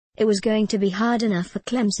It was going to be hard enough for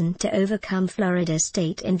Clemson to overcome Florida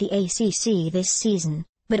State in the ACC this season,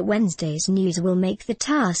 but Wednesday's news will make the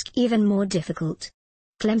task even more difficult.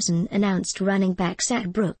 Clemson announced running back Zac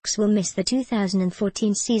Brooks will miss the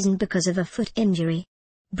 2014 season because of a foot injury.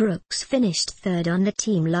 Brooks finished third on the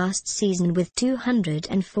team last season with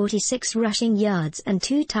 246 rushing yards and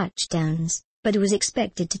 2 touchdowns, but was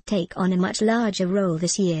expected to take on a much larger role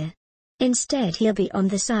this year. Instead, he'll be on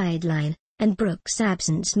the sideline, and Brooks'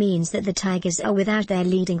 absence means that the Tigers are without their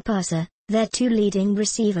leading passer, their 2 leading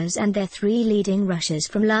receivers and their 3 leading rushers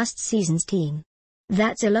from last season's team.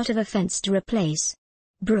 That's a lot of offense to replace.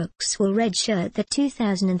 Brooks will redshirt the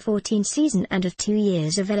 2014 season and have 2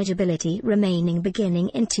 years of eligibility remaining beginning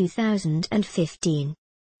in 2015.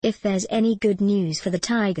 If there's any good news for the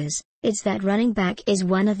Tigers, it's that running back is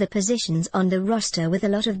one of the positions on the roster with a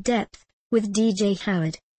lot of depth, with DJ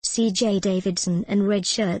Howard, C.J. Davidson and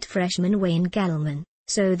redshirt freshman Wayne Gallman,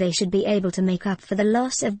 so they should be able to make up for the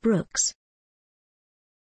loss of Brooks.